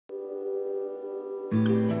Our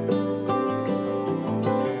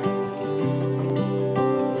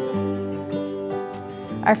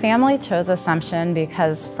family chose Assumption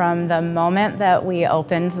because from the moment that we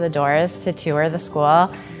opened the doors to tour the school,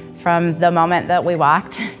 from the moment that we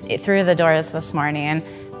walked through the doors this morning,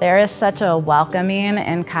 there is such a welcoming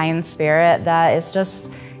and kind spirit that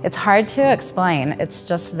it's hard to explain. It's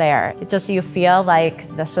just there. You feel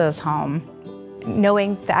like this is home.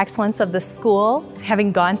 Knowing the excellence of the school,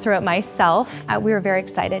 having gone through it myself, we were very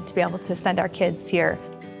excited to be able to send our kids here.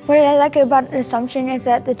 What I like about Assumption is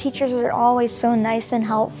that the teachers are always so nice and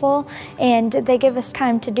helpful, and they give us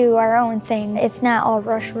time to do our own thing. It's not all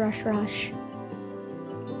rush, rush, rush.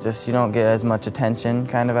 Just you don't get as much attention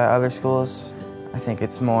kind of at other schools. I think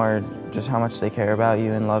it's more just how much they care about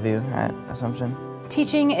you and love you at Assumption.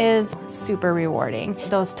 Teaching is super rewarding.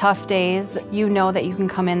 Those tough days, you know that you can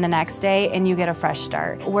come in the next day and you get a fresh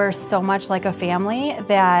start. We're so much like a family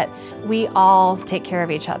that we all take care of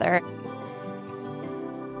each other.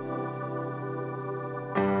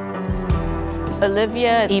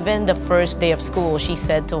 Olivia, even the first day of school, she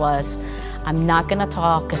said to us, "I'm not gonna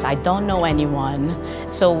talk because I don't know anyone."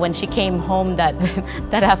 So when she came home that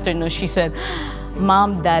afternoon, she said,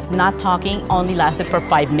 "Mom, that not talking only lasted for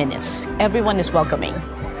 5 minutes. Everyone is welcoming."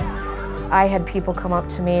 I had people come up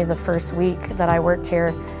to me the first week that I worked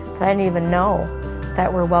here that I didn't even know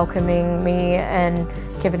that were welcoming me and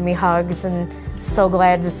giving me hugs and so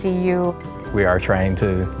glad to see you. We are trying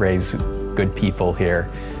to raise good people here,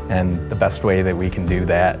 and the best way that we can do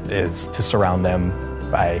that is to surround them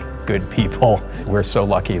by good people. We're so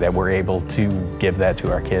lucky that we're able to give that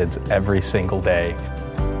to our kids every single day.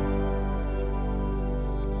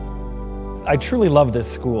 I truly love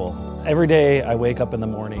this school. Every day I wake up in the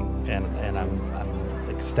morning and I'm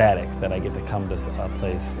ecstatic that I get to come to a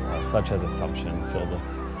place such as Assumption, filled with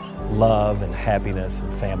love and happiness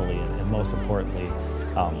and family, and most importantly,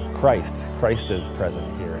 Christ. Christ is present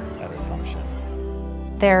here at Assumption.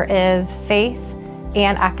 There is faith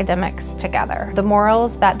and academics together. The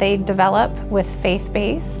morals that they develop with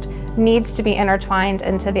faith-based needs to be intertwined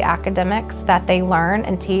into the academics that they learn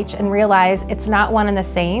and teach, and realize it's not one and the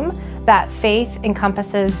same, that faith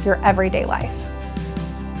encompasses your everyday life.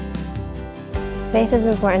 Faith is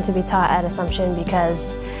important to be taught at Assumption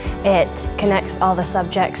because it connects all the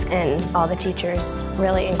subjects and all the teachers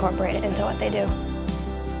really incorporate it into what they do.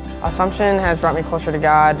 Assumption has brought me closer to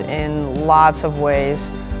God in lots of ways,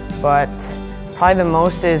 but probably the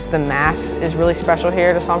most is the Mass is really special here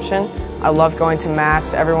at Assumption. I love going to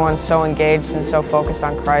Mass. Everyone's so engaged and so focused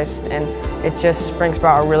on Christ, and it just brings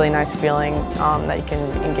about a really nice feeling that you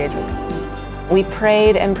can engage with. We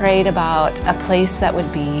prayed and prayed about a place that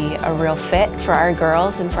would be a real fit for our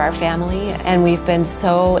girls and for our family, and we've been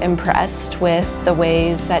so impressed with the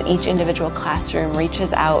ways that each individual classroom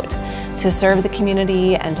reaches out to serve the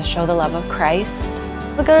community and to show the love of Christ.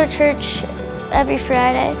 We go to church every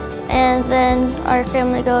Friday, and then our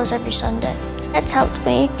family goes every Sunday. It's helped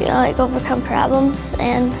me, overcome problems,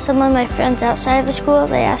 and some of my friends outside of the school,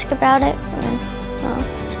 they ask about it, and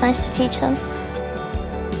it's nice to teach them.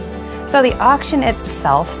 So the auction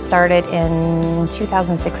itself started in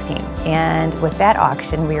 2016, and with that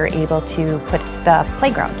auction we were able to put the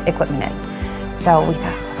playground equipment in. So we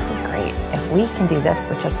thought, well, this is great. If we can do this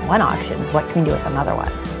with just one auction, what can we do with another one?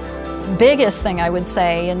 Biggest thing I would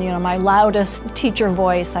say, and my loudest teacher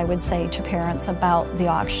voice I would say to parents about the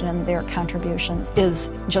auction and their contributions, is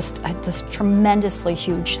just this tremendously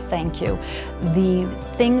huge thank you. The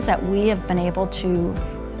things that we have been able to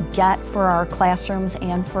get for our classrooms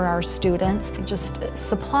and for our students, just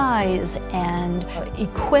supplies and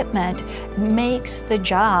equipment, makes the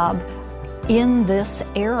job in this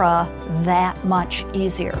era that much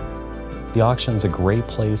easier. The auction is a great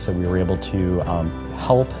place that we were able to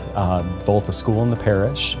help both the school and the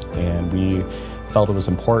parish, and we felt it was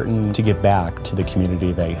important to give back to the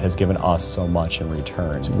community that has given us so much in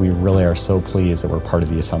return. We really are so pleased that we're part of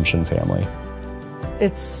the Assumption family.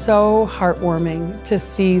 It's so heartwarming to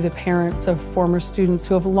see the parents of former students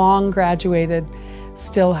who have long graduated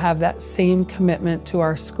still have that same commitment to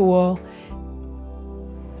our school.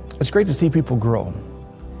 It's great to see people grow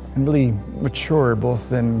and really mature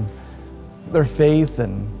both in their faith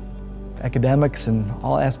and academics and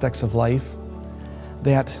all aspects of life.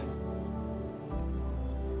 That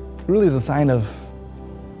really is a sign of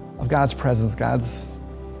God's presence, God's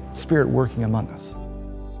Spirit working among us.